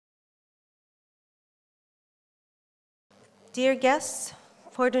Dear guests,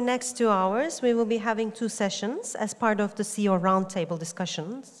 for the next 2 hours, we will be having 2 sessions as part of the CEO Roundtable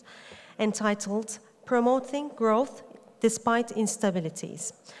discussions entitled Promoting Growth Despite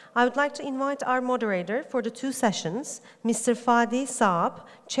Instabilities. I would like to invite our moderator for the 2 sessions, Mr. Fadi Saab,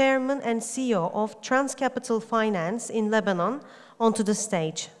 Chairman and CEO of TransCapital Finance in Lebanon, onto the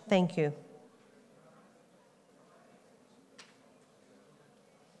stage. Thank you.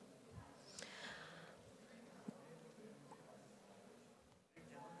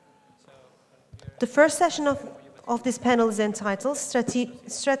 The first session of this panel is entitled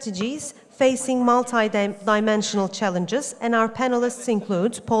Strategies Facing Multi-Dimensional Challenges, and our panelists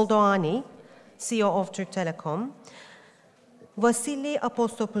include Paul Doğani, CEO of Türk Telekom, Vasili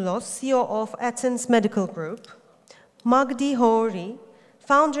Apostopoulos, CEO of Athens Medical Group, Magdi Houri,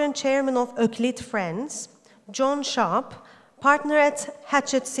 founder and chairman of Euclid Friends, John Sharp, partner at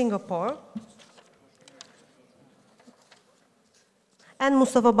Hatchet Singapore, and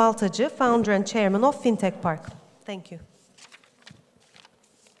Mustafa Baltacı, founder and chairman of FinTech Park. Thank you.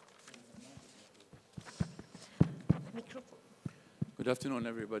 Good afternoon,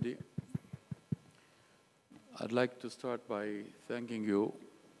 everybody. I'd like to start by thanking you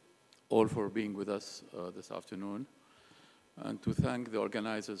all for being with us this afternoon, and to thank the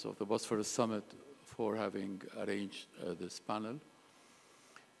organizers of the Bosphorus Summit for having arranged this panel.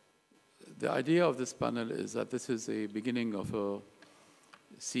 The idea of this panel is that this is a beginning of a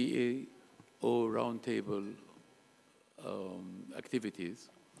CEO Roundtable activities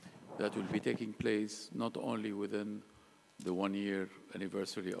that will be taking place not only within the 1-year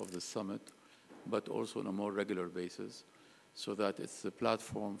anniversary of the summit, but also on a more regular basis, so that it's a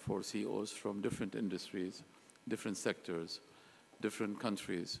platform for CEOs from different industries, different sectors, different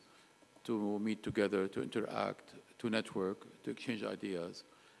countries to meet together, to interact, to network, to exchange ideas,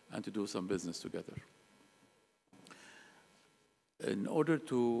 and to do some business together. In order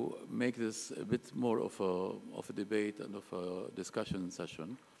to make this a bit more of a debate and of a discussion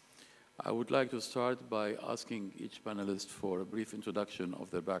session, I would like to start by asking each panelist for a brief introduction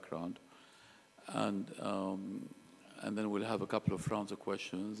of their background, and then we'll have a couple of rounds of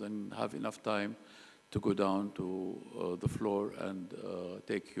questions and have enough time to go down to the floor and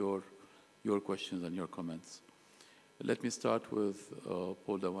take your questions and your comments. Let me start with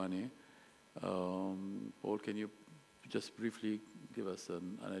Paul Doğani. Paul, can you just briefly give us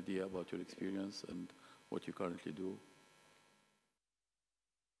an idea about your experience and what you currently do?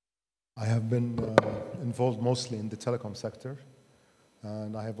 I have been involved mostly in the telecom sector,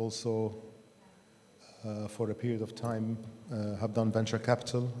 and I have also, for a period of time, have done venture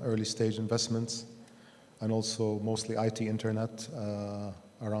capital, early stage investments, and also mostly IT internet,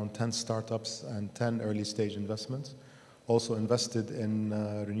 around 10 startups and 10 early stage investments. Also invested in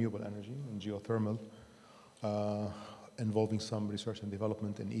renewable energy, in geothermal, involving some research and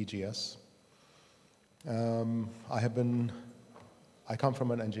development in EGS. I come from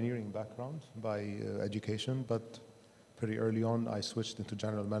an engineering background by education, but pretty early on I switched into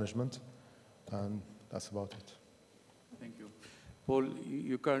general management, and that's about it. Thank you. Paul,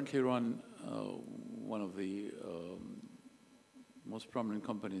 you currently run one of the most prominent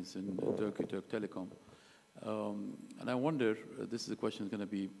companies in Turkey, Türk Telekom. And I wonder, this is a question that's going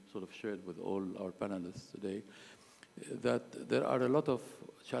to be sort of shared with all our panelists today, that there are a lot of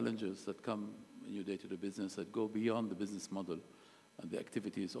challenges that come in your day-to-day business that go beyond the business model and the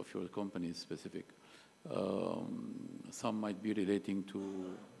activities of your company specific. Some might be relating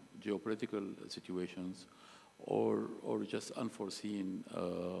to geopolitical situations or just unforeseen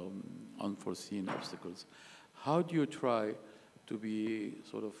obstacles. How do you try to be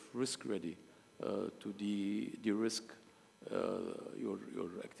sort of risk-ready to de-risk your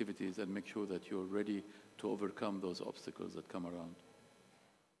activities and make sure that you're ready to overcome those obstacles that come around?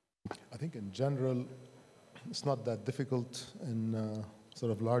 I think in general, it's not that difficult in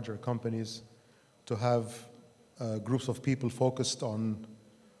sort of larger companies to have groups of people focused on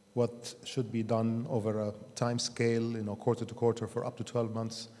what should be done over a time scale, quarter to quarter for up to 12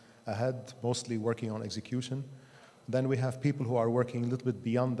 months ahead, mostly working on execution. Then we have people who are working a little bit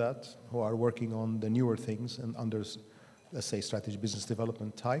beyond that, who are working on the newer things and under, let's say, strategy business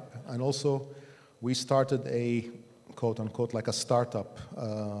development type. And also, we started a, quote unquote, like a startup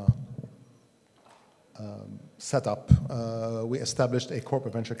setup. We established a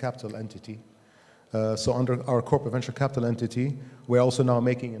corporate venture capital entity. So under our corporate venture capital entity, we're also now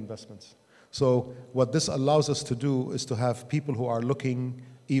making investments. So what this allows us to do is to have people who are looking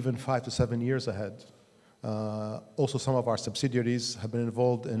even 5 to 7 years ahead. Also, some of our subsidiaries have been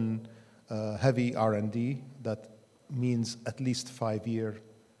involved in heavy R&D. That means at least 5-year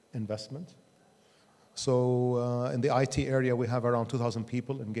investment. So in the IT area, we have around 2,000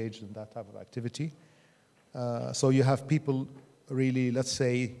 people engaged in that type of activity. So you have people really, let's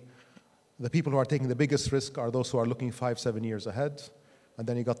say, the people who are taking the biggest risk are those who are looking 5-7 years ahead. And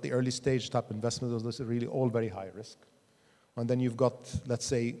then you got the early stage type investments. Those are really all very high risk. And then you've got, let's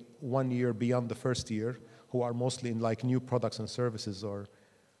say, 1 year beyond the first year, who are mostly in like new products and services or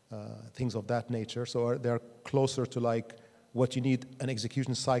things of that nature. So they're closer to like what you need. An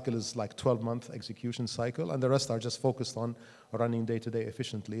execution cycle is like 12-month execution cycle, and the rest are just focused on running day-to-day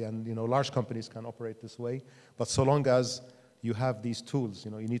efficiently. And large companies can operate this way, but so long as you have these tools,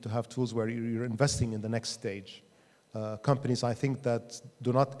 you need to have tools where you're investing in the next stage. Companies, I think, that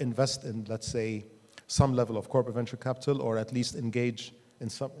do not invest in, let's say, some level of corporate venture capital, or at least engage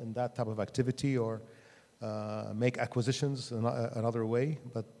in that type of activity, or make acquisitions another way.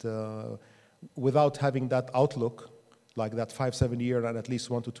 But without having that outlook, like that 5-7 year and at least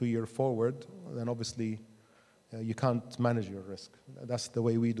 1 to 2 year forward, then obviously you can't manage your risk. That's the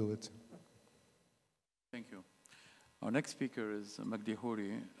way we do it. Thank you. Our next speaker is Magdi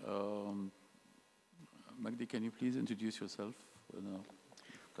Houri. Magdi, can you please introduce yourself in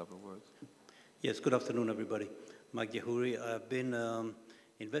a couple of words? Yes, good afternoon, everybody. Magdi Houri. I've been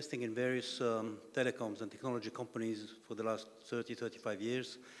investing in various telecoms and technology companies for the last 30-35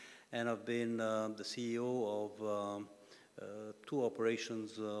 years, and I've been the CEO of 2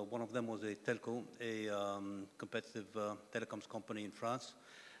 operations. One of them was a telco, a competitive telecoms company in France,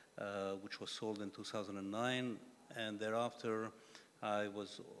 which was sold in 2009, and thereafter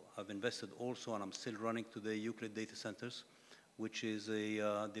I've invested also, and I'm still running today, Euclid Data Centers, which is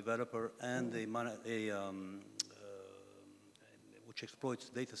a developer and which exploits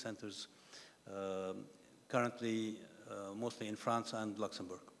data centers currently mostly in France and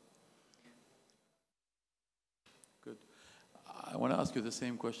Luxembourg. Good. I want to ask you the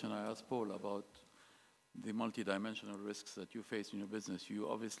same question I asked Paul about the multidimensional risks that you face in your business. You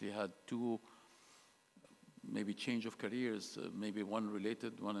obviously had 2 maybe change of careers, maybe one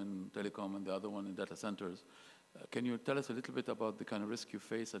related, one in telecom and the other one in data centers. Can you tell us a little bit about the kind of risk you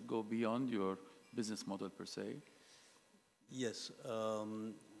face that go beyond your business model per se? Yes.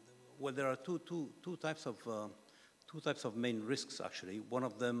 Well, there are two types of main risks, actually. One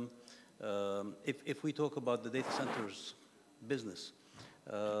of them, if we talk about the data centers business,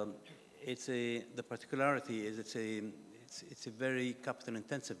 the particularity is it's a very capital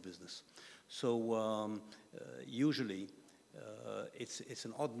intensive business. So usually it's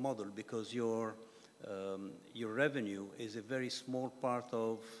an odd model because your revenue is a very small part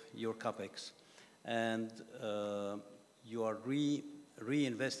of your capex, and you are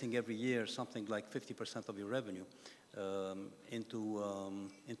reinvesting every year something like 50% of your revenue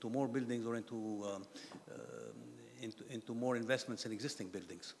into more buildings or into more investments in existing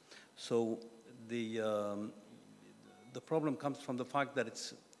buildings. So the problem comes from the fact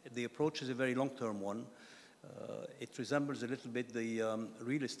that the approach is a very long-term one. It resembles a little bit the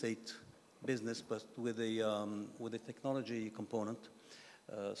real estate business, but with a technology component.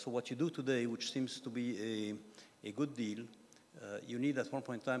 So what you do today, which seems to be a good deal, you need at one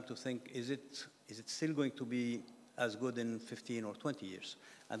point in time to think, is it still going to be as good in 15 or 20 years?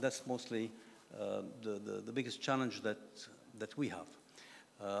 And that's mostly the biggest challenge that we have.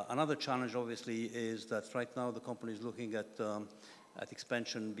 Another challenge, obviously, is that right now the company is looking at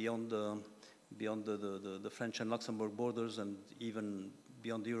expansion beyond the French and Luxembourg borders, and even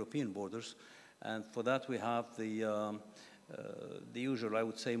beyond the European borders. And for that, we have the usual, I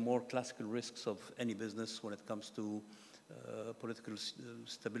would say, more classical risks of any business when it comes to political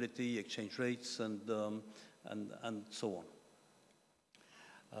stability, exchange rates, and so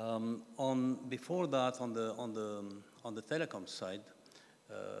on. Before that, on the telecom side,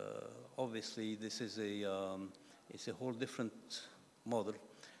 obviously this is it's a whole different model,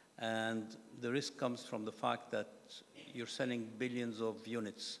 and the risk comes from the fact that you're selling billions of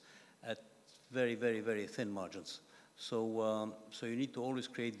units at very, very, very thin margins. So you need to always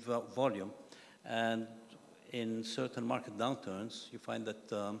create volume, and in certain market downturns, you find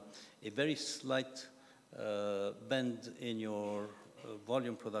that a very slight bend in your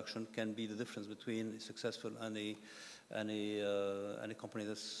volume production can be the difference between a successful and a company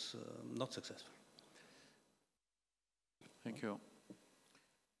that's not successful. Thank you.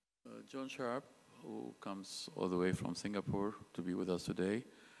 John Sharp, who comes all the way from Singapore to be with us today.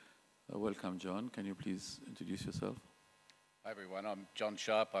 Welcome, John. Can you please introduce yourself? Hi, everyone. I'm John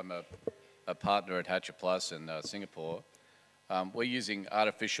Sharp. I'm a partner at Hatcher Plus in Singapore. We're using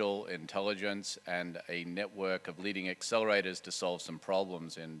artificial intelligence and a network of leading accelerators to solve some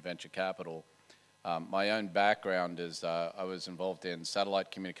problems in venture capital. My own background is I was involved in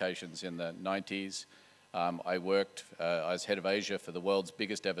satellite communications in the 90s. I worked as head of Asia for the world's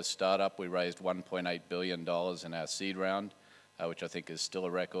biggest ever startup. We raised $1.8 billion in our seed round, which I think is still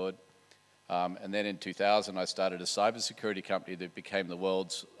a record. And then in 2000, I started a cybersecurity company that became the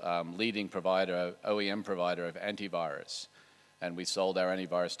world's leading provider, OEM provider of antivirus. And we sold our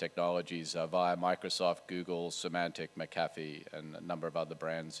antivirus technologies via Microsoft, Google, Symantec, McAfee, and a number of other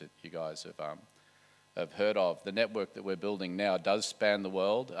brands that you guys have heard of. The network that we're building now does span the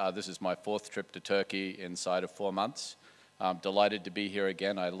world. This is my 4th trip to Turkey inside of 4 months. I'm delighted to be here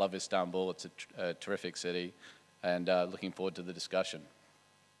again. I love Istanbul. It's a terrific city, and looking forward to the discussion.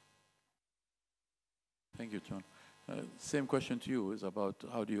 Thank you, John. Same question to you is about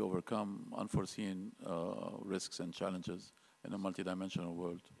how do you overcome unforeseen risks and challenges in a multidimensional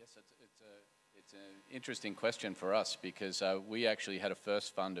world? Yes, it's an interesting question for us because we actually had a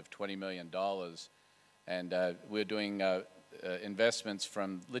first fund of $20 million, and we're doing investments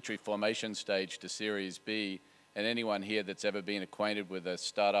from literally formation stage to Series B, and anyone here that's ever been acquainted with a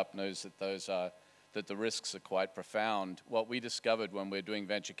startup knows that that the risks are quite profound. What we discovered when we're doing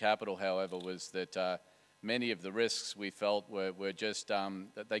venture capital, however, was that many of the risks we felt were just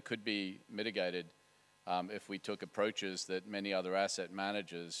that they could be mitigated if we took approaches that many other asset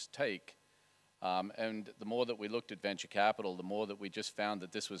managers take. And the more that we looked at venture capital, the more that we just found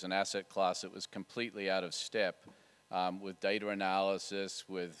that this was an asset class that was completely out of step with data analysis,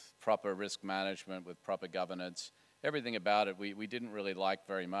 with proper risk management, with proper governance. Everything about it we didn't really like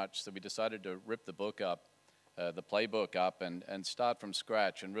very much, so we decided to rip the book up, the playbook up, and start from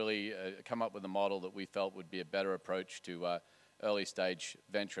scratch and really come up with a model that we felt would be a better approach to early stage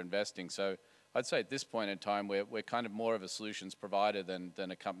venture investing. So I'd say at this point in time, we're kind of more of a solutions provider than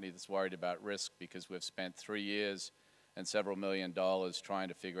a company that's worried about risk, because we've spent 3 years and several $1 million trying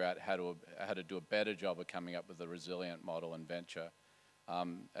to figure out how to do a better job of coming up with a resilient model in venture.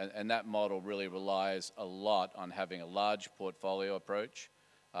 And that model really relies a lot on having a large portfolio approach.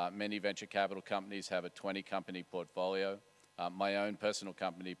 Many venture capital companies have a 20-company portfolio. My own personal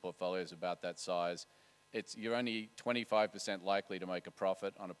company portfolio is about that size. You're only 25% likely to make a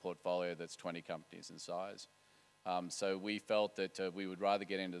profit on a portfolio that's 20 companies in size. So we felt that we would rather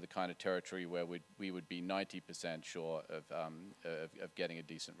get into the kind of territory where we would be 90% sure of getting a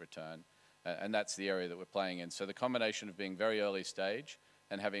decent return. And that's the area that we're playing in. So the combination of being very early stage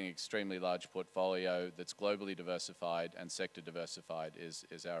and having an extremely large portfolio that's globally diversified and sector diversified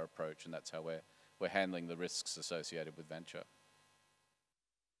is our approach, and that's how we're handling the risks associated with venture.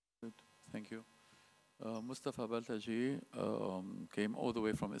 Good, thank you. Mustafa Baltaji came all the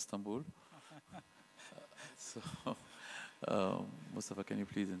way from Istanbul. Mustafa, can you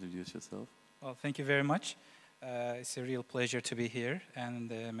please introduce yourself? Well, thank you very much. It's a real pleasure to be here, and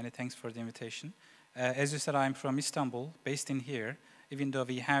many thanks for the invitation. As you said, I'm from Istanbul, based in here, even though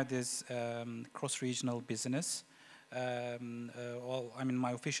we have this cross-regional business.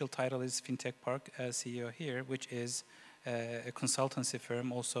 My official title is FinTech Park CEO here, which is a consultancy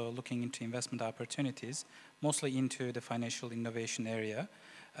firm also looking into investment opportunities, mostly into the financial innovation area.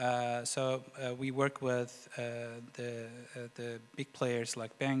 We work with the big players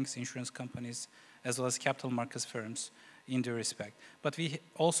like banks, insurance companies, as well as capital markets firms in the respect. But we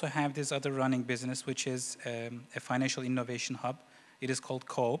also have this other running business, which is a financial innovation hub. It is called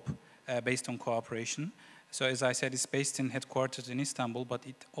Coop, based on cooperation. So as I said, it's based in headquarters in Istanbul, but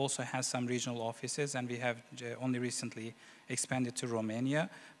it also has some regional offices, and we have only recently expanded to Romania.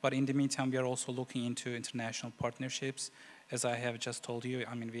 But in the meantime, we are also looking into international partnerships. As I have just told you,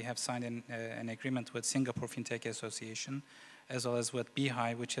 we have signed an agreement with Singapore FinTech Association, as well as with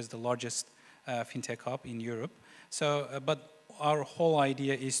BHI, which is the largest FinTech hub in Europe. So, but our whole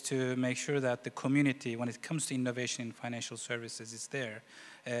idea is to make sure that the community, when it comes to innovation in financial services, is there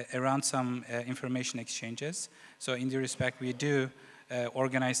around some information exchanges. So in the respect, we do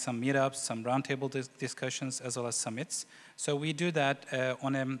organize some meetups, some roundtable discussions, as well as summits. So we do that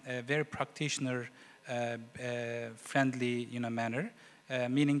on a very practitioner friendly manner,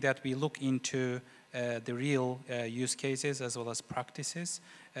 meaning that we look into the real use cases as well as practices.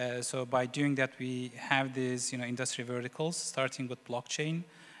 So by doing that, we have these industry verticals, starting with blockchain,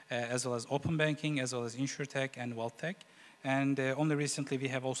 as well as open banking, as well as insurtech and wealth tech. And only recently, we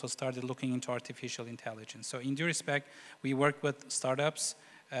have also started looking into artificial intelligence. So in due respect, we work with startups,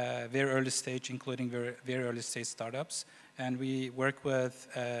 very early stage, including very early stage startups, And we work with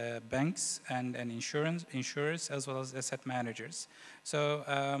banks and insurers as well as asset managers. So,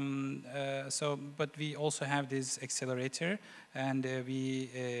 but we also have this accelerator, and we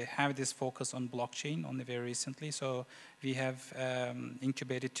have this focus on blockchain only very recently. So we have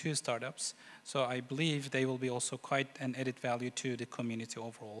incubated 2 startups. So I believe they will be also quite an added value to the community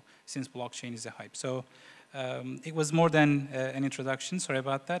overall, since blockchain is a hype. So it was more than an introduction, sorry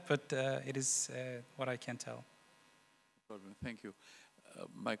about that, but it is what I can tell. Thank you.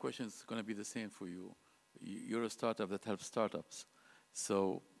 My question is going to be the same for you. You're a startup that helps startups.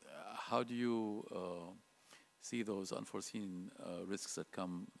 So how do you see those unforeseen risks that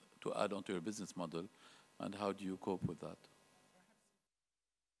come to add on to your business model, and how do you cope with that?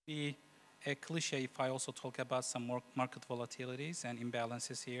 Be a cliche if I also talk about some more market volatilities and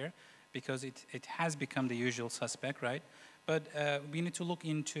imbalances here, because it has become the usual suspect, right? But we need to look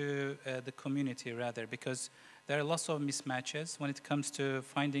into the community rather, because there are lots of mismatches when it comes to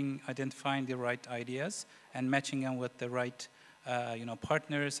identifying the right ideas and matching them with the right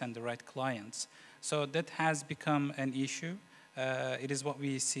partners and the right clients. So that has become an issue. It is what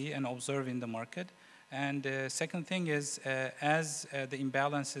we see and observe in the market. And the second thing is, as the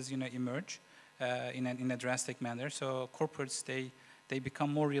imbalances emerge in a drastic manner, so corporates, they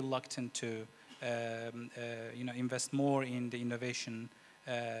become more reluctant to invest more in the innovation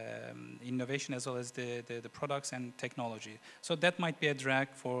as well as the products and technology. So that might be a drag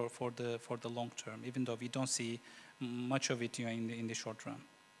for the long term, even though we don't see much of it in the short run.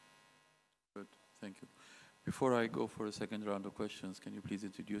 Good, thank you. Before I go for a second round of questions, can you please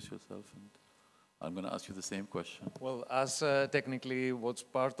introduce yourself? And I'm going to ask you the same question. Well, as technically was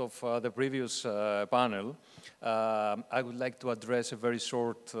part of the previous panel, I would like to address a very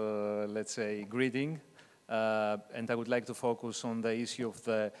short, let's say, greeting. And I would like to focus on the issue of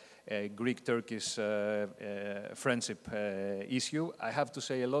the Greek-Turkish friendship issue. I have to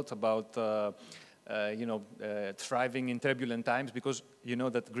say a lot about thriving in turbulent times, because you know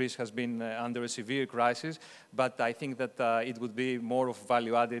that Greece has been under a severe crisis, but I think that it would be more of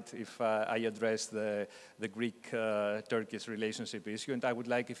value added if I address the Greek-Turkish relationship issue, and I would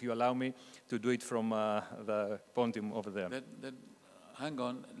like, if you allow me, to do it from the podium over there. Hang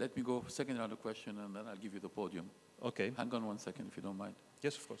on, let me go second round of question, and then I'll give you the podium. Okay. Hang on 1 second, if you don't mind.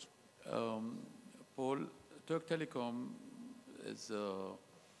 Yes, of course. Paul, Turk Telecom is a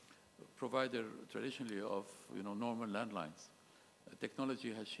provider traditionally of normal landlines.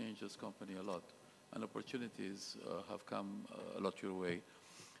 Technology has changed this company a lot, and opportunities have come a lot your way.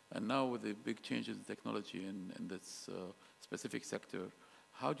 And now with the big changes in technology in this specific sector,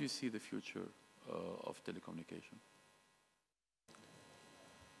 how do you see the future of telecommunication?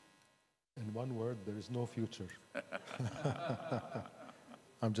 In one word, there is no future.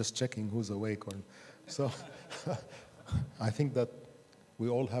 I'm just checking who's awake. So I think that we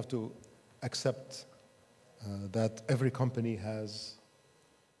all have to accept that every company has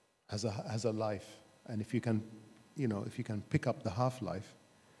a life, and if you can pick up the half-life,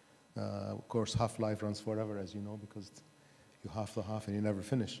 of course half-life runs forever, as you know, because you half the half and you never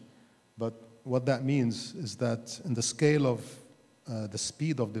finish. But what that means is that in the scale of the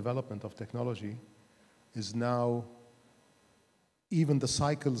speed of development of technology is now, even the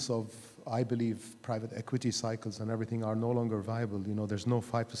cycles of, I believe, private equity cycles and everything are no longer viable. There's no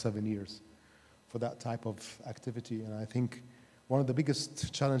 5 to 7 years for that type of activity. And I think one of the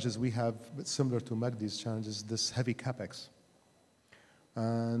biggest challenges we have, similar to Magdi's challenge, is this heavy capex.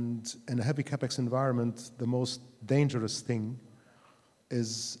 And in a heavy capex environment, the most dangerous thing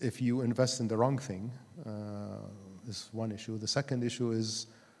is if you invest in the wrong thing, is one issue. The second issue is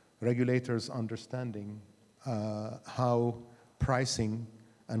regulators understanding how pricing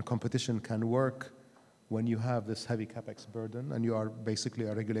and competition can work when you have this heavy capex burden and you are basically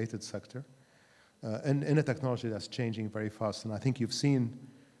a regulated sector in a technology that's changing very fast. And I think you've seen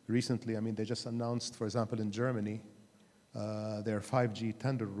recently, they just announced, for example, in Germany, their 5G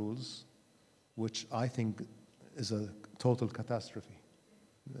tender rules, which I think is a total catastrophe.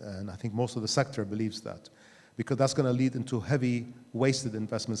 And I think most of the sector believes that, because that's going to lead into heavy wasted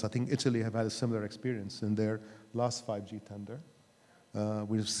investments. I think Italy have had a similar experience in their last 5G tender.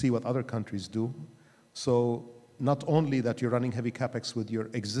 We'll see what other countries do. So not only that you're running heavy capex with your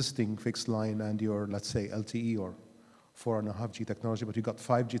existing fixed line and your, let's say, LTE or 4.5G technology, but you've got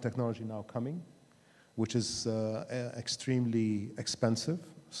 5G technology now coming, which is extremely expensive.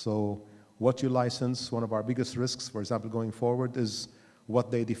 So what you license, one of our biggest risks, for example, going forward, is what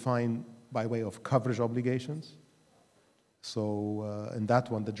they define by way of coverage obligations. So in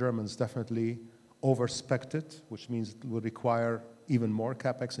that one, the Germans definitely over-spec'd it, which means it will require even more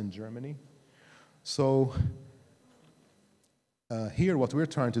capex in Germany. So Here, what we're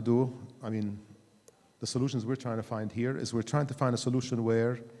trying to do, I mean, the solutions we're trying to find here is we're trying to find a solution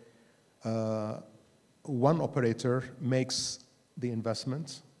where one operator makes the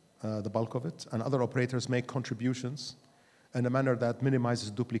investment, the bulk of it, and other operators make contributions in a manner that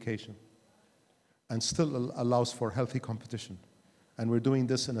minimizes duplication and still allows for healthy competition. And we're doing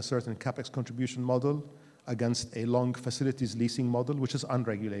this in a certain CapEx contribution model against a long facilities leasing model, which is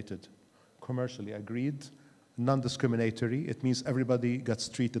unregulated, commercially agreed, non-discriminatory. It means everybody gets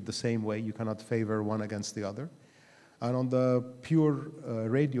treated the same way. You cannot favor one against the other. And on the pure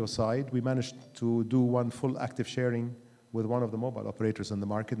radio side, we managed to do one full active sharing with one of the mobile operators in the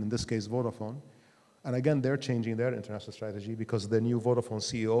market, in this case Vodafone. And again, they're changing their international strategy because the new Vodafone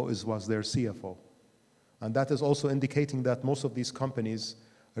CEO was their CFO. And that is also indicating that most of these companies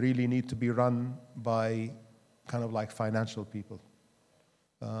really need to be run by kind of like financial people.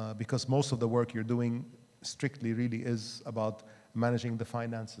 Because most of the work you're doing strictly really is about managing the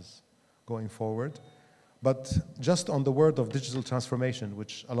finances going forward. But just on the word of digital transformation,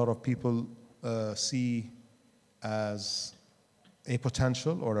 which a lot of people see as a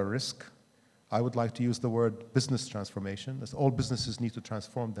potential or a risk, I would like to use the word business transformation, as all businesses need to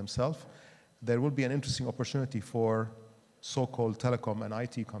transform themselves. There will be an interesting opportunity for so-called telecom and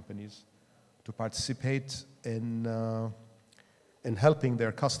IT companies to participate in helping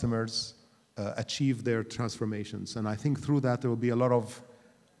their customers achieve their transformations. And I think through that there will be a lot of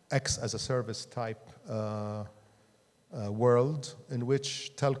X as a service type world in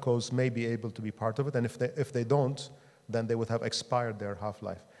which telcos may be able to be part of it. And if they don't, then they would have expired their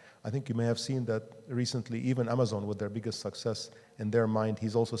half-life. I think you may have seen that recently, even Amazon, with their biggest success in their mind,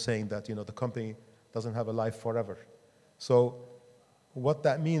 he's also saying that, you know, the company doesn't have a life forever. So what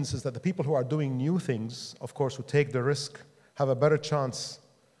that means is that the people who are doing new things, of course, who take the risk, have a better chance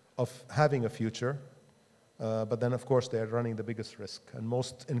of having a future. But then, of course, they're running the biggest risk. And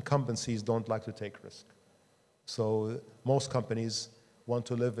most incumbencies don't like to take risk. So most companies want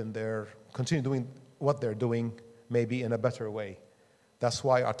to live in continue doing what they're doing, maybe in a better way. That's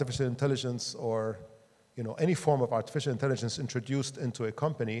why artificial intelligence or any form of artificial intelligence introduced into a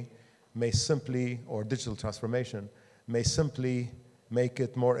company may simply, or digital transformation, may simply make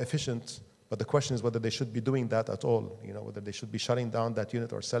it more efficient. But the question is whether they should be doing that at all, whether they should be shutting down that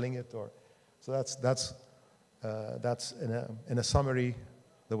unit or selling it. So that's in a summary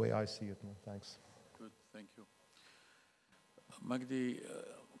the way I see it. Thanks. Good, thank you. Magdi,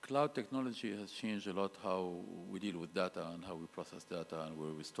 cloud technology has changed a lot how we deal with data and how we process data and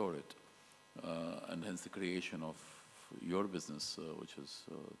where we store it, and hence the creation of your business, which is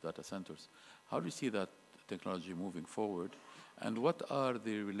data centers. How do you see that technology moving forward, and what are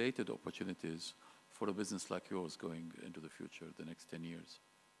the related opportunities for a business like yours going into the future, the next 10 years?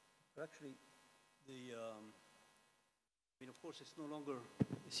 Actually, of course, it's no longer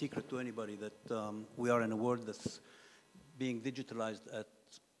a secret to anybody that we are in a world that's being digitalized at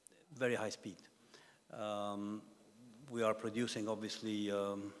very high speed. We are producing, obviously,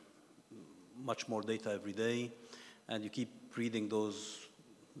 much more data every day, and you keep reading those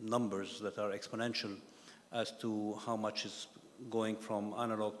numbers that are exponential as to how much is going from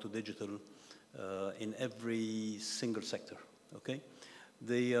analog to digital in every single sector, okay?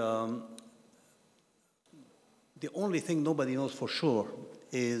 The only thing nobody knows for sure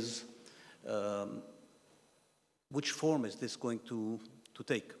is which form is this going to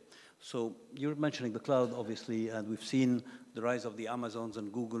take. So you're mentioning the cloud, obviously, and we've seen the rise of the Amazons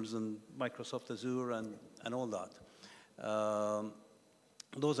and Googles and Microsoft Azure and all that.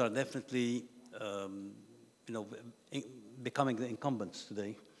 Those are definitely, becoming the incumbents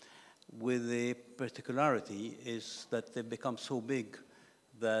today. With the particularity is that they've become so big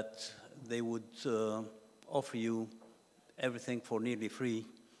that they would offer you everything for nearly free,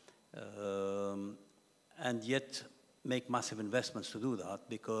 and yet make massive investments to do that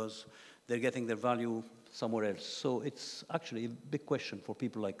because they're getting their value somewhere else. So it's actually a big question for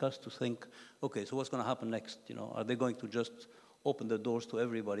people like us to think, okay, so what's going to happen next? Are they going to just open the doors to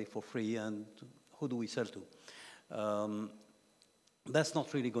everybody for free, and who do we sell to? That's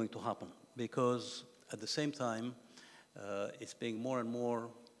not really going to happen because at the same time, it's being more and more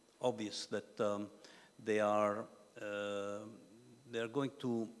obvious that they're going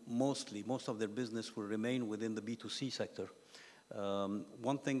to most of their business will remain within the B2C sector.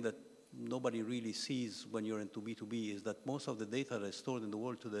 One thing that nobody really sees when you're into B2B is that most of the data that is stored in the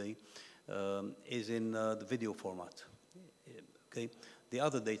world today is in the video format. Okay, the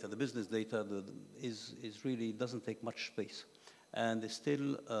other data, the business data, is really doesn't take much space, and it's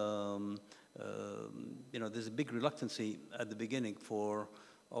still there's a big reluctancy at the beginning for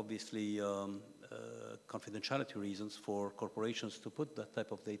obviously confidentiality reasons for corporations to put that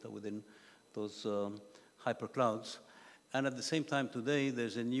type of data within those hyperclouds. And at the same time, today,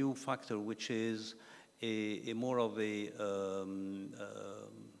 there's a new factor, which is a more of a, I'm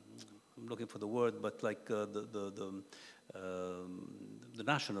looking for the word, but like the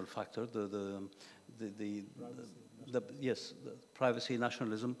national factor, yes, the privacy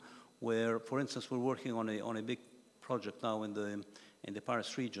nationalism, where, for instance, we're working on a big project now in the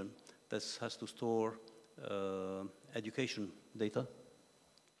Paris region that has to store education data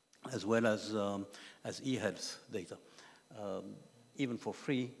as well as e-health data. Even for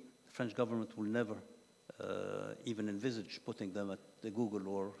free, the French government will never even envisage putting them at the Google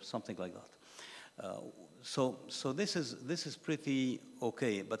or something like that. So this is pretty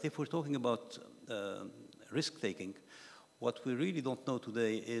okay. But if we're talking about risk-taking, what we really don't know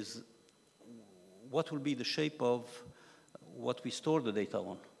today is what will be the shape of what we store the data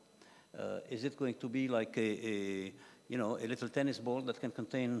on. Is it going to be like a little tennis ball that can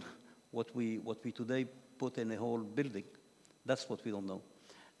contain what we today put in a whole building? That's what we don't know.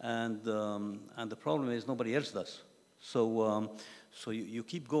 And the problem is nobody else does. So you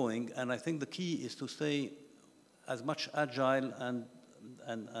keep going, and I think the key is to stay as much agile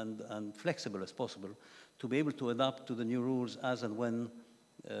and flexible as possible to be able to adapt to the new rules as and when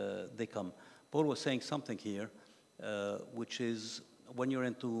they come. Paul was saying something here, which is when you're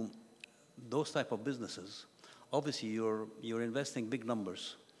into those type of businesses, obviously you're investing big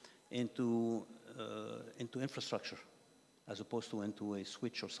numbers into infrastructure as opposed to into a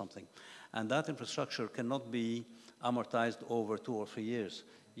switch or something. And that infrastructure cannot be amortized over 2 or 3 years.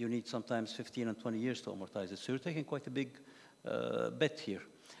 You need sometimes 15 and 20 years to amortize it. So you're taking quite a big bet here.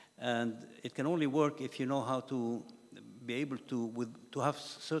 And it can only work if you know how to be able to have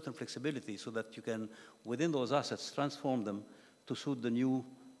certain flexibility so that you can, within those assets, transform them to suit the new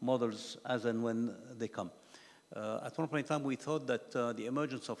models as and when they come. At one point in time, we thought that the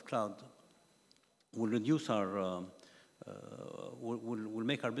emergence of cloud will reduce our, will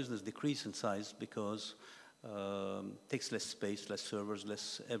make our business decrease in size because it takes less space, less servers,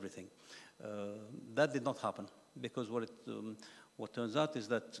 less everything. That did not happen because what turns out is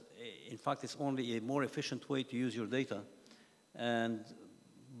that, in fact, it's only a more efficient way to use your data,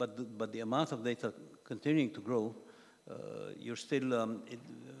 but the amount of data continuing to grow, you're still,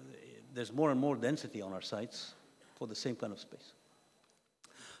 there's more and more density on our sites for the same kind of space.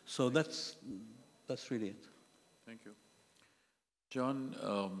 So that's really it. Thank you. John,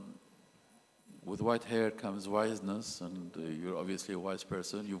 with white hair comes wiseness, and you're obviously a wise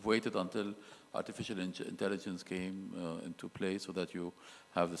person. You've waited until artificial intelligence came into play so that you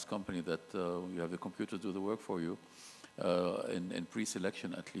have this company that you have the computers do the work for you in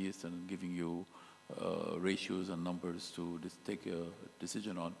pre-selection at least, and giving you ratios and numbers to take a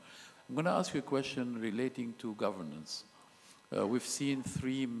decision on. I'm going to ask you a question relating to governance. We've seen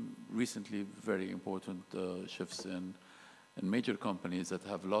 3 recently very important shifts in major companies that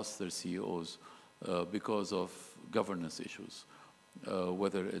have lost their CEOs because of governance issues.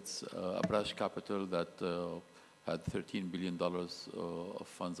 Whether it's Abrash Capital that had $13 billion of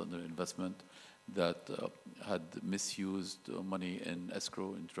funds under investment, that had misused money in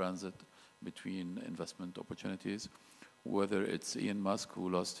escrow in transit between investment opportunities. Whether it's Elon Musk, who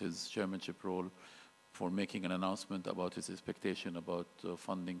lost his chairmanship role for making an announcement about his expectation about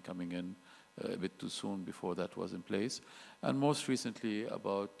funding coming in a bit too soon before that was in place. And most recently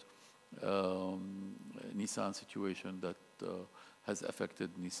about Nissan situation that has affected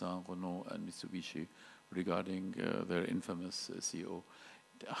Nissan, Renault, and Mitsubishi regarding their infamous CEO.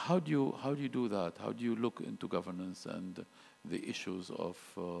 How do you do that? How do you look into governance and the issues of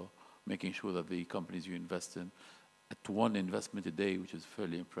making sure that the companies you invest in, at 1 investment a day, which is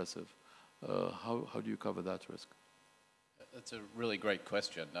fairly impressive, how do you cover that risk? That's a really great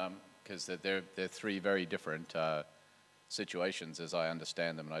question, because they're 3 very different situations as I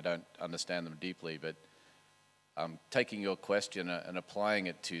understand them, and I don't understand them deeply, but taking your question and applying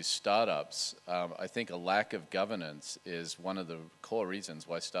it to startups, I think a lack of governance is one of the core reasons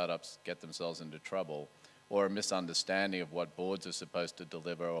why startups get themselves into trouble, or a misunderstanding of what boards are supposed to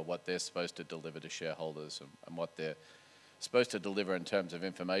deliver or what they're supposed to deliver to shareholders and what they're supposed to deliver in terms of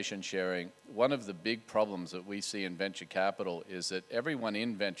information sharing. One of the big problems that we see in venture capital is that everyone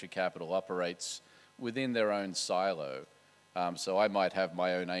in venture capital operates within their own silo. So I might have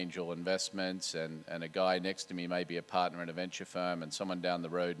my own angel investments, and a guy next to me may be a partner in a venture firm, and someone down the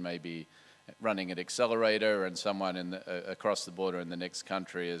road may be running an accelerator, and someone across the border in the next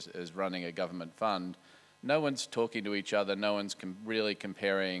country is running a government fund. No one's talking to each other. No one's really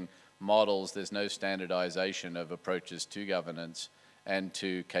comparing models. There's no standardization of approaches to governance. and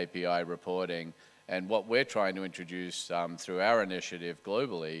to KPI reporting. And what we're trying to introduce through our initiative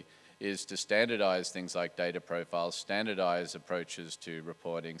globally is to standardize things like data profiles, standardize approaches to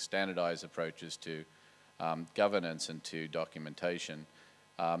reporting, standardize approaches to governance and to documentation.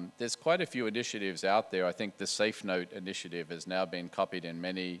 There's quite a few initiatives out there. I think the Safe Note initiative has now been copied in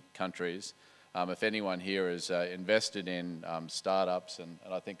many countries. If anyone here is invested in startups, and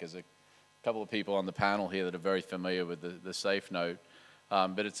I think there's a couple of people on the panel here that are very familiar with the Safe Note,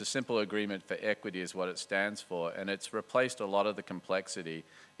 but it's a simple agreement for equity is what it stands for, and it's replaced a lot of the complexity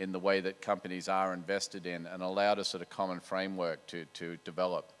in the way that companies are invested in and allowed a sort of common framework to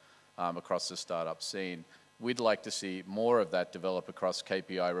develop across the startup scene. We'd like to see more of that develop across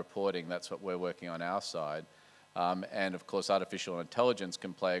KPI reporting. That's what we're working on our side. And of course, artificial intelligence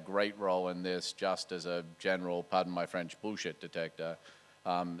can play a great role in this just as a general, pardon my French, bullshit detector.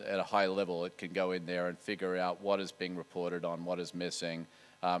 At a high level, it can go in there and figure out what is being reported on, what is missing,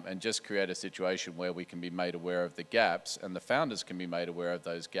 and just create a situation where we can be made aware of the gaps, and the founders can be made aware of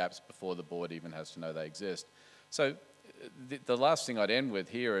those gaps before the board even has to know they exist. So the last thing I'd end with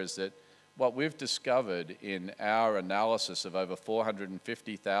here is that what we've discovered in our analysis of over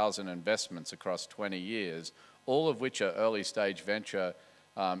 450,000 investments across 20 years, all of which are early stage venture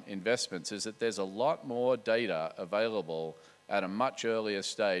investments, is that there's a lot more data available at a much earlier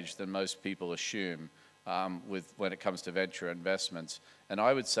stage than most people assume when it comes to venture investments. And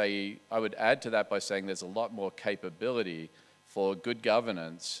I would add to that by saying there's a lot more capability for good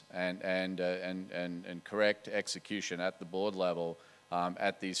governance and correct execution at the board level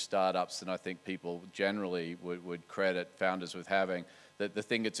at these startups than I think people generally would credit founders with having. The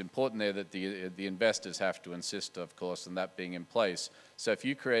thing that's important there that the investors have to insist, of course, on that being in place. So if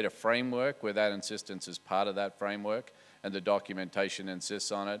you create a framework where that insistence is part of that framework and the documentation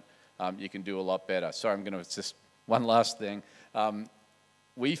insists on it, you can do a lot better. Sorry, I'm going to insist one last thing.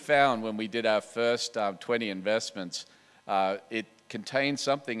 We found when we did our first 20 investments, it contained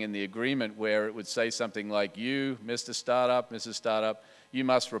something in the agreement where it would say something like, you, Mr. Startup, Mrs. Startup, you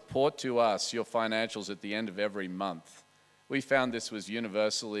must report to us your financials at the end of every month. We found this was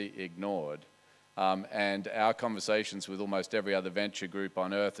universally ignored. And our conversations with almost every other venture group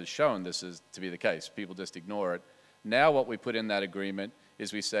on earth has shown this is to be the case. People just ignore it. Now what we put in that agreement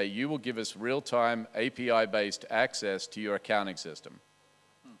is we say, you will give us real-time API-based access to your accounting system.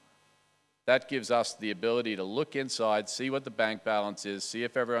 That gives us the ability to look inside, see what the bank balance is, see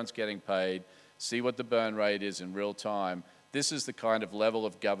if everyone's getting paid, see what the burn rate is in real time. This is the kind of level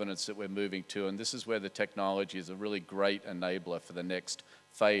of governance that we're moving to, and this is where the technology is a really great enabler for the next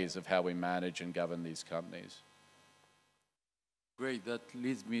phase of how we manage and govern these companies. Great, that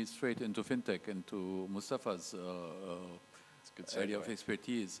leads me straight into fintech, into Mustafa's area of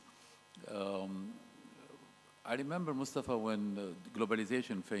expertise. I remember, Mustafa, when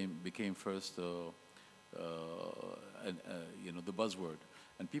globalization became first, you know, the buzzword,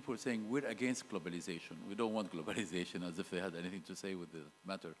 and people were saying, we're against globalization. We don't want globalization, as if they had anything to say with the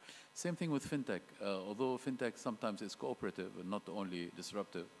matter. Same thing with fintech. Although fintech sometimes is cooperative and not only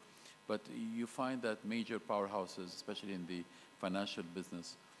disruptive, but you find that major powerhouses, especially in the financial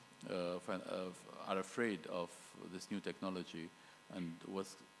business, are afraid of this new technology and what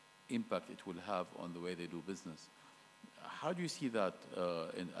impact it will have on the way they do business. How do you see that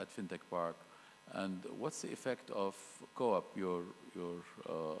at FinTech Park? And what's the effect of Co-op, your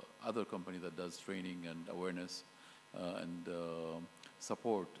other company that does training and awareness and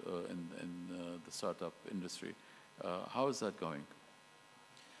support in the startup industry? How is that going?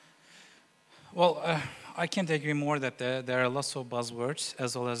 Well, I can't agree more that there are lots of buzzwords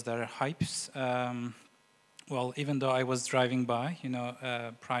as well as there are hypes. Well, even though I was driving by, you know,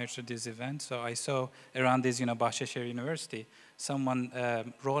 prior to this event, so I saw around this, you know, Bahçeşehir University, someone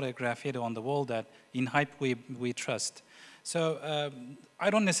wrote a graffiti on the wall that in hype we trust. So I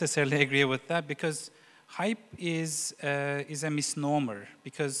don't necessarily agree with that because hype is a misnomer.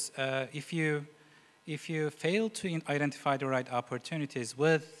 Because if you fail to identify the right opportunities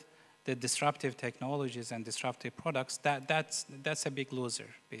with the disruptive technologies and disruptive products, that's a big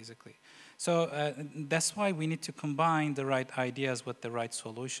loser, basically. So that's why we need to combine the right ideas with the right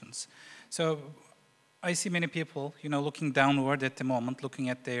solutions. So I see many people, you know, looking downward at the moment, looking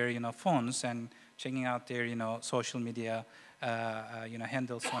at their, you know, phones and checking out their, you know, social media, you know,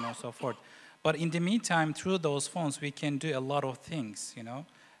 handles, so on and so forth. But in the meantime, through those phones, we can do a lot of things, you know.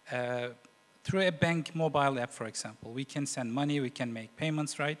 Through a bank mobile app, for example, we can send money, we can make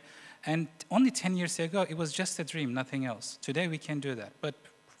payments, right? And only 10 years ago, it was just a dream, nothing else. Today, we can do that. But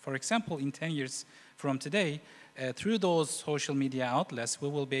for example, in 10 years from today, through those social media outlets, we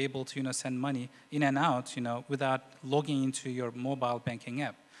will be able to send money in and out without logging into your mobile banking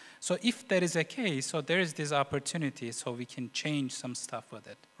app. So if that is a case, so there is this opportunity so we can change some stuff with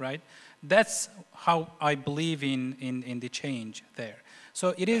it, right? That's how I believe in the change there.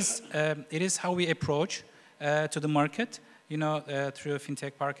 So it is how we approach to the market, through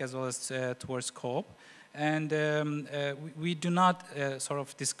FinTech Park as well as towards Co-op. And we do not sort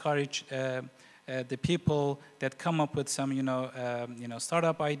of discourage the people that come up with some,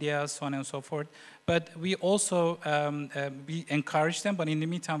 startup ideas, so on and so forth. But we also we encourage them, but in the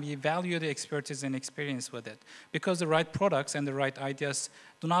meantime, we value the expertise and experience with it, because the right products and the right ideas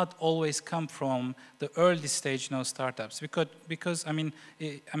do not always come from the early stage startups. Because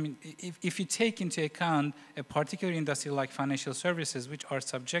if you take into account a particular industry like financial services, which are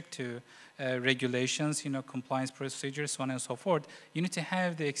subject to regulations, compliance procedures, so on and so forth, you need to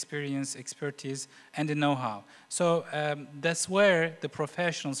have the experience, expertise, and the know-how. So that's where the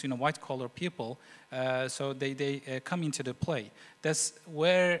professionals, white-collar people, so they come into the play. That's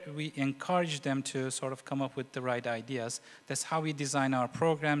where we encourage them to sort of come up with the right ideas. That's how we design our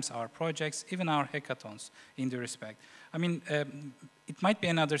programs, our projects, even our hackathons in the respect. It might be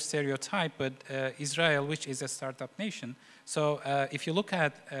another stereotype, but Israel, which is a startup nation, so if you look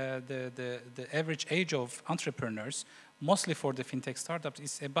at the average age of entrepreneurs, mostly for the fintech startups,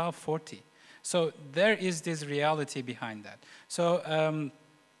 is above 40. So there is this reality behind that. So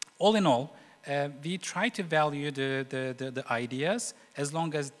all in all, we try to value the ideas as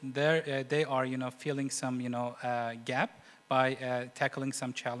long as they are filling some gap by tackling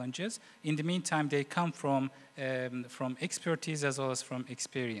some challenges. In the meantime, they come from expertise as well as from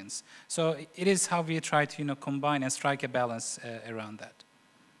experience. So it is how we try to combine and strike a balance around that.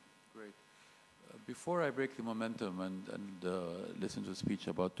 Great. Before I break the momentum and listen to the speech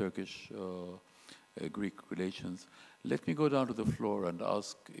about Turkish-Greek relations, let me go down to the floor and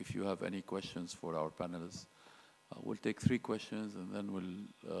ask if you have any questions for our panelists. We'll take 3 questions and then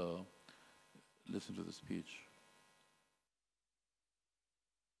we'll listen to the speech.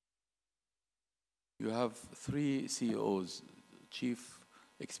 You have 3 CEOs, Chief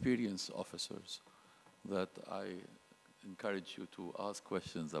Experience Officers, that I encourage you to ask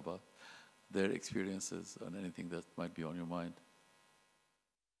questions about their experiences and anything that might be on your mind.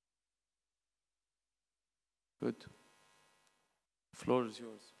 Good. The floor is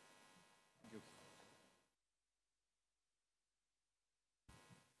yours. Thank you.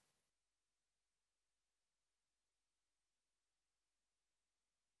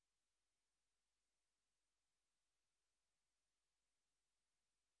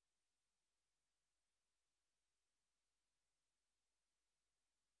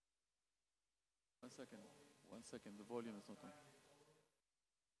 One second, the volume is not on.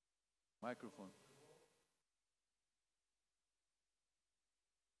 Microphone.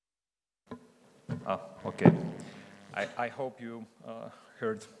 Okay. I hope you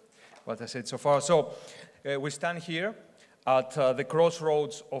heard what I said so far. So we stand here at the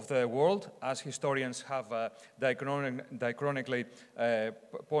crossroads of the world, as historians have diachronically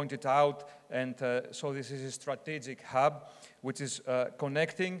pointed out. And so this is a strategic hub which is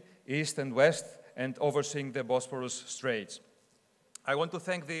connecting East and West and overseeing the Bosporus Straits. I want to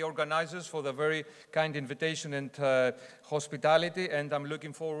thank the organizers for the very kind invitation and hospitality, and I'm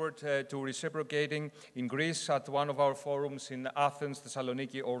looking forward to reciprocating in Greece at one of our forums in Athens,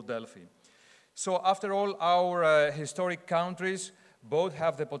 Thessaloniki, or Delphi. So after all, our historic countries both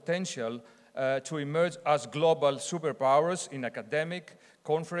have the potential to emerge as global superpowers in academic,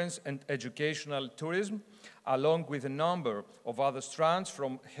 conference, and educational tourism, along with a number of other strands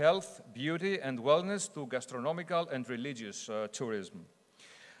from health, beauty, and wellness to gastronomical and religious tourism.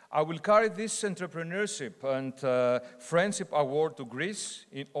 I will carry this entrepreneurship and friendship award to Greece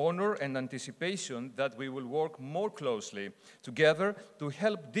in honor and anticipation that we will work more closely together to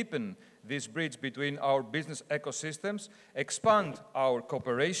help deepen this bridge between our business ecosystems, expand our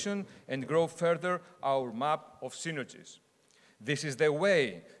cooperation, and grow further our map of synergies. This is the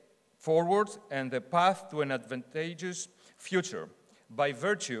way forward and the path to an advantageous future. By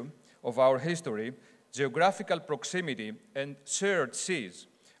virtue of our history, geographical proximity, and shared seas,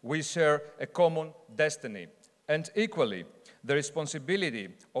 we share a common destiny, and equally, the responsibility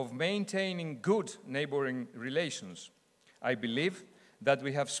of maintaining good neighboring relations. I believe that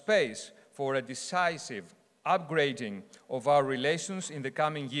we have space for a decisive upgrading of our relations in the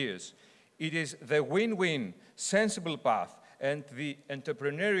coming years. It is the win-win, sensible path and the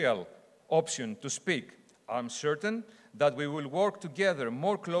entrepreneurial option to speak. I'm certain that we will work together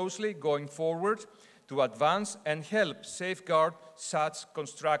more closely going forward to advance and help safeguard such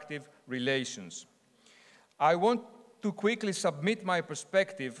constructive relations. I want to quickly submit my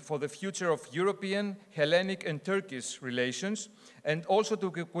perspective for the future of European, Hellenic, and Turkish relations, and also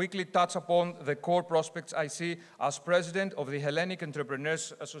to quickly touch upon the core prospects I see as president of the Hellenic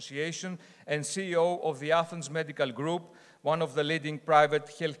Entrepreneurs Association and CEO of the Athens Medical Group, one of the leading private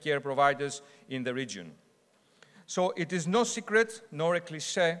healthcare providers in the region. So it is no secret nor a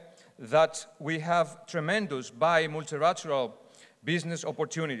cliché that we have tremendous multilateral business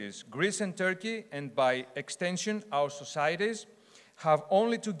opportunities. Greece and Turkey, and by extension our societies, have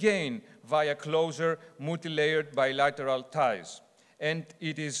only to gain via closer multi-layered bilateral ties. And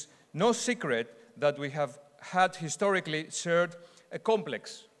it is no secret that we have had historically shared a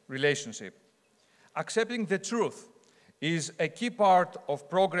complex relationship. Accepting the truth is a key part of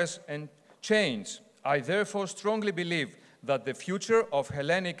progress and change. I therefore strongly believe that the future of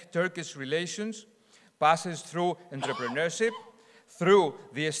Hellenic-Turkish relations passes through entrepreneurship, through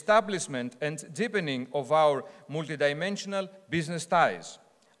the establishment and deepening of our multidimensional business ties.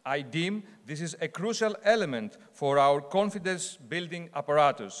 I deem this is a crucial element for our confidence-building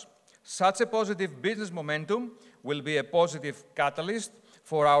apparatus. Such a positive business momentum will be a positive catalyst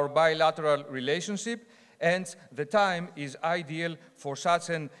for our bilateral relationship, and the time is ideal for such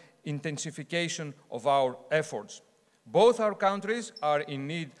an intensification of our efforts. Both our countries are in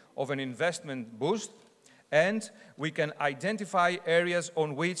need of an investment boost, and we can identify areas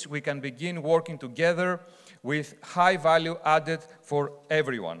on which we can begin working together with high value added for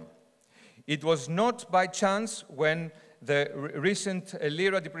everyone. It was not by chance when the recent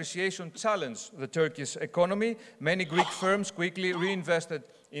lira depreciation challenged the Turkish economy. Many Greek firms quickly reinvested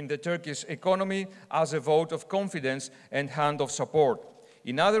in the Turkish economy as a vote of confidence and hand of support.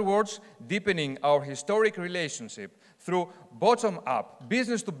 In other words, deepening our historic relationship through bottom-up,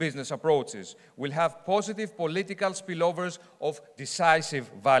 business-to-business approaches will have positive political spillovers of decisive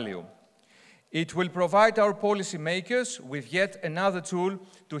value. It will provide our policymakers with yet another tool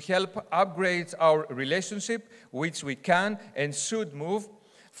to help upgrade our relationship, which we can and should move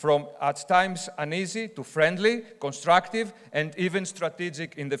from at times uneasy to friendly, constructive, and even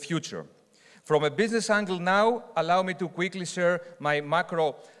strategic in the future. From a business angle now, allow me to quickly share my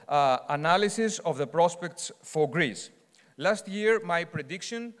macro analysis of the prospects for Greece. Last year, my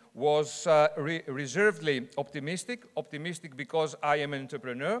prediction was reservedly optimistic because I am an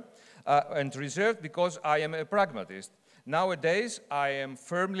entrepreneur, and reserved because I am a pragmatist. Nowadays, I am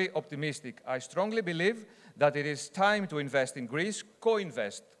firmly optimistic. I strongly believe that it is time to invest in Greece,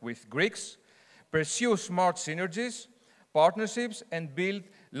 co-invest with Greeks, pursue smart synergies, partnerships, and build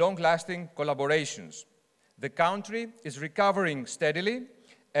long-lasting collaborations. The country is recovering steadily,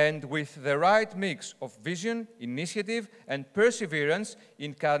 and with the right mix of vision, initiative, and perseverance,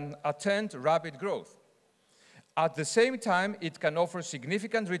 it can attain rapid growth. At the same time, it can offer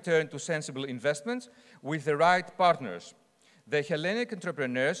significant return to sensible investments with the right partners. The Hellenic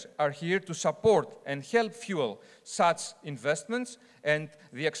entrepreneurs are here to support and help fuel such investments and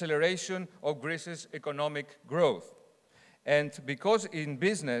the acceleration of Greece's economic growth. And because in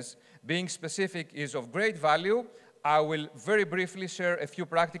business, being specific is of great value, I will very briefly share a few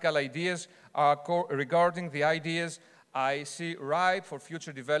practical ideas regarding the ideas I see ripe for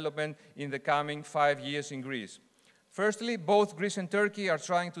future development in the coming 5 years in Greece. Firstly, both Greece and Turkey are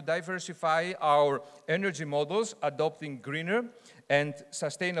trying to diversify our energy models, adopting greener and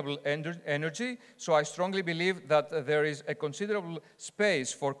sustainable energy. So I strongly believe that there is a considerable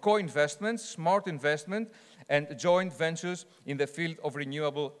space for co-investments, smart investment, and joint ventures in the field of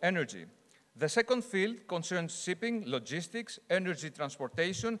renewable energy. The second field concerns shipping, logistics, energy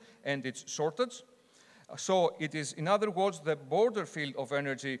transportation, and its shortage. So it is, in other words, the broader field of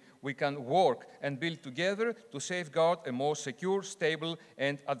energy we can work and build together to safeguard a more secure, stable,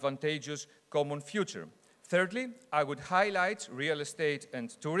 and advantageous common future. Thirdly, I would highlight real estate and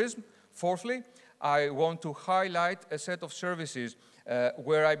tourism. Fourthly, I want to highlight a set of services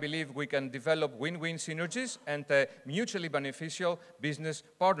where I believe we can develop win-win synergies and mutually beneficial business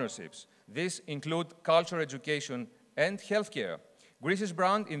partnerships. These include culture, education, and healthcare. Greece's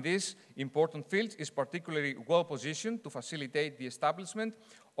brand in this important field is particularly well positioned to facilitate the establishment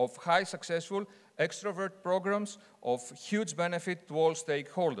of high successful extrovert programs of huge benefit to all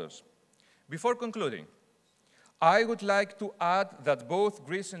stakeholders. Before concluding, I would like to add that both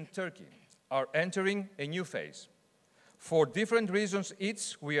Greece and Turkey are entering a new phase. For different reasons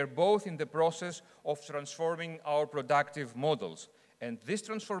each, we are both in the process of transforming our productive models. And this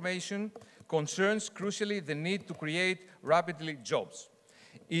transformation concerns crucially the need to create rapidly jobs.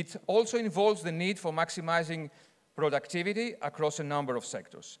 It also involves the need for maximizing productivity across a number of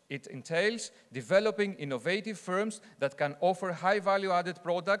sectors. It entails developing innovative firms that can offer high value-added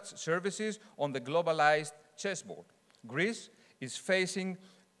products, services on the globalized chessboard. Greece is facing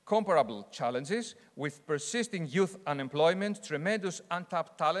comparable challenges with persisting youth unemployment, tremendous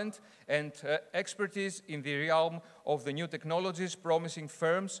untapped talent, and expertise in the realm of the new technologies, promising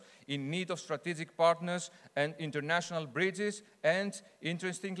firms in need of strategic partners and international bridges, and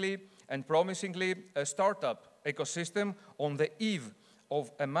interestingly and promisingly, a startup ecosystem on the eve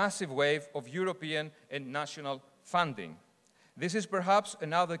of a massive wave of European and national funding. This is perhaps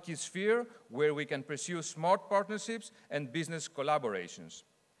another key sphere where we can pursue smart partnerships and business collaborations.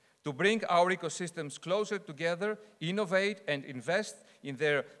 To bring our ecosystems closer together, innovate and invest in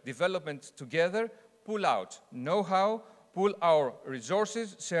their development together, pull out know-how, pool our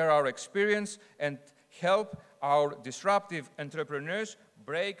resources, share our experience, and help our disruptive entrepreneurs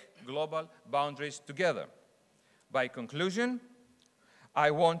break global boundaries together. By conclusion,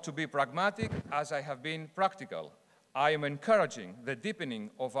 I want to be pragmatic as I have been practical. I am encouraging the deepening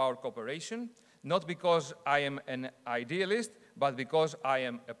of our cooperation, not because I am an idealist, but because I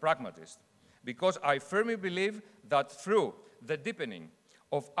am a pragmatist. Because I firmly believe that through the deepening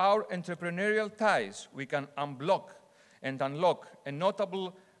of our entrepreneurial ties, we can unblock and unlock a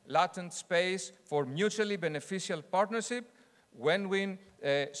notable latent space for mutually beneficial partnership, win-win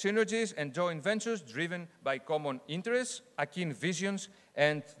synergies and joint ventures driven by common interests, akin visions,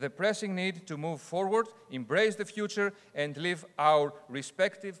 and the pressing need to move forward, embrace the future, and leave our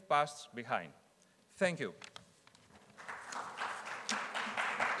respective pasts behind. Thank you.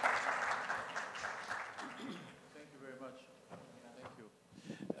 Thank you very much. Thank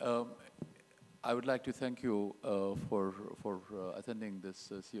you. I would like to thank you for attending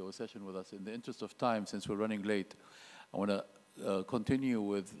this CEO session with us. In the interest of time, since we're running late, I want to continue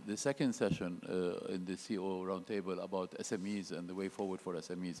with the second session in the CEO Roundtable about SMEs and the way forward for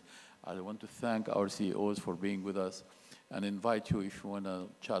SMEs. I want to thank our CEOs for being with us and invite you, if you want to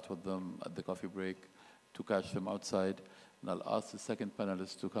chat with them at the coffee break, to catch them outside. And I'll ask the second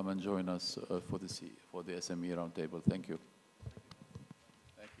panelist to come and join us for the SME Roundtable. Thank you.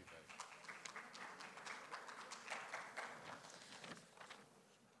 Thank you, guys.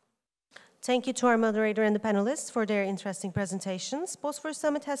 Thank you to our moderator and the panelists for their interesting presentations. Bosphorus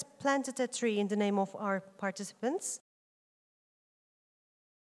Summit has planted a tree in the name of our participants.